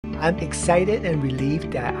I'm excited and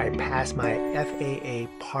relieved that I passed my FAA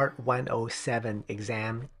Part 107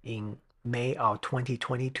 exam in May of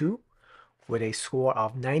 2022 with a score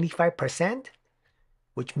of 95%,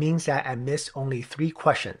 which means that I missed only 3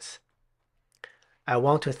 questions. I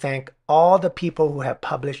want to thank all the people who have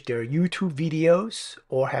published their YouTube videos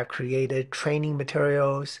or have created training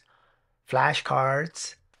materials,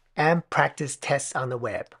 flashcards, and practice tests on the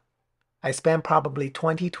web. I spent probably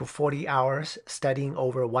 20 to 40 hours studying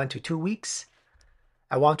over 1 to 2 weeks.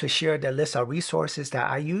 I want to share the list of resources that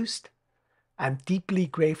I used. I'm deeply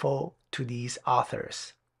grateful to these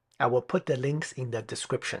authors. I will put the links in the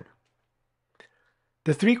description.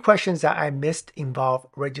 The 3 questions that I missed involve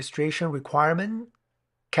registration requirement,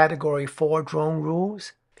 Category 4 drone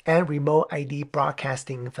rules, and remote ID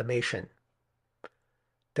broadcasting information.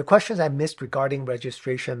 The questions I missed regarding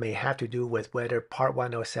registration may have to do with whether Part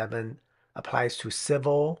 107 applies to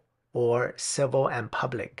civil or civil and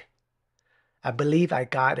public. I believe I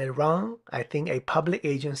got it wrong. I think a public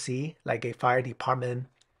agency, like a fire department,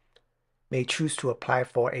 may choose to apply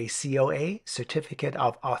for a COA, Certificate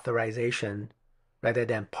of Authorization, rather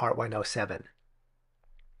than Part 107.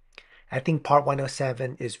 I think Part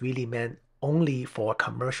 107 is really meant only for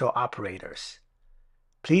commercial operators.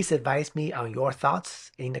 Please advise me on your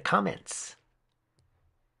thoughts in the comments.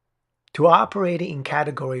 To operate in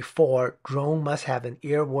Category 4, drone must have an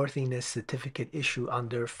airworthiness certificate issued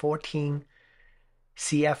under 14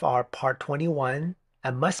 CFR Part 21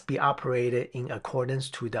 and must be operated in accordance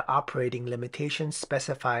to the operating limitations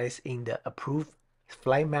specified in the approved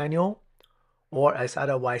flight manual or as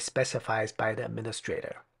otherwise specified by the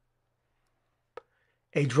administrator.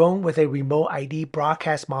 A drone with a remote ID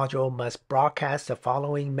broadcast module must broadcast the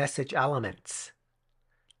following message elements: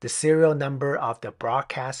 the serial number of the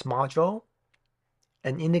broadcast module,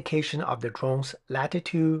 an indication of the drone's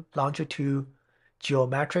latitude, longitude,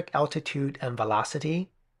 geometric altitude and velocity,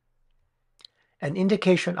 an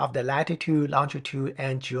indication of the latitude, longitude,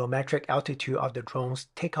 and geometric altitude of the drone's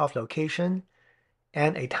takeoff location,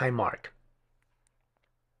 and a time mark.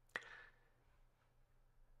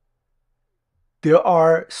 There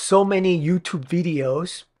are so many YouTube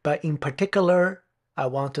videos, but in particular, I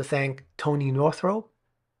want to thank Tony Northrop,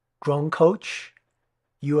 Drone Coach,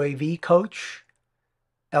 UAV Coach,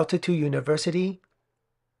 Altitude University,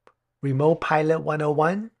 Remote Pilot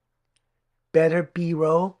 101, Better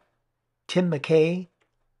B-Roll, Tim McKay,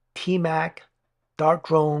 T-Mac, Dark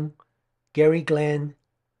Drone, Gary Glenn,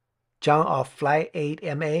 John of Flight 8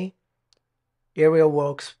 MA, Aerial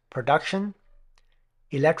Works Production,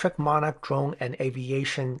 Electric Monarch Drone and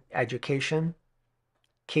Aviation Education,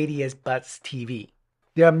 KDS Butts TV.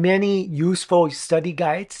 There are many useful study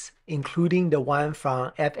guides, including the one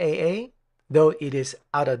from FAA, though it is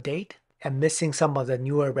out of date and missing some of the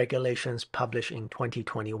newer regulations published in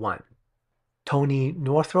 2021. Tony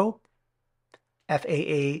Northrop,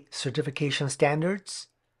 FAA Certification Standards,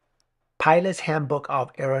 Pilot's Handbook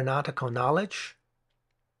of Aeronautical Knowledge.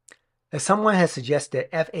 As someone has suggested,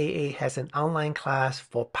 FAA has an online class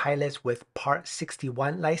for pilots with Part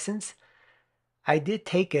 61 license. I did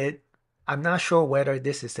take it. I'm not sure whether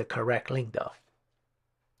this is the correct link though.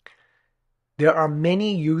 There are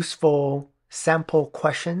many useful sample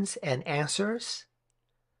questions and answers,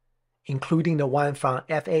 including the one from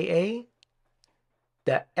FAA,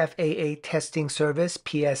 the FAA Testing Service,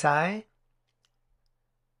 PSI.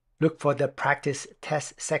 Look for the practice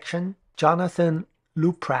test section. Jonathan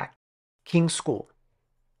Luprak, King School.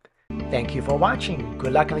 Thank you for watching.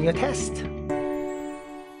 Good luck on your test.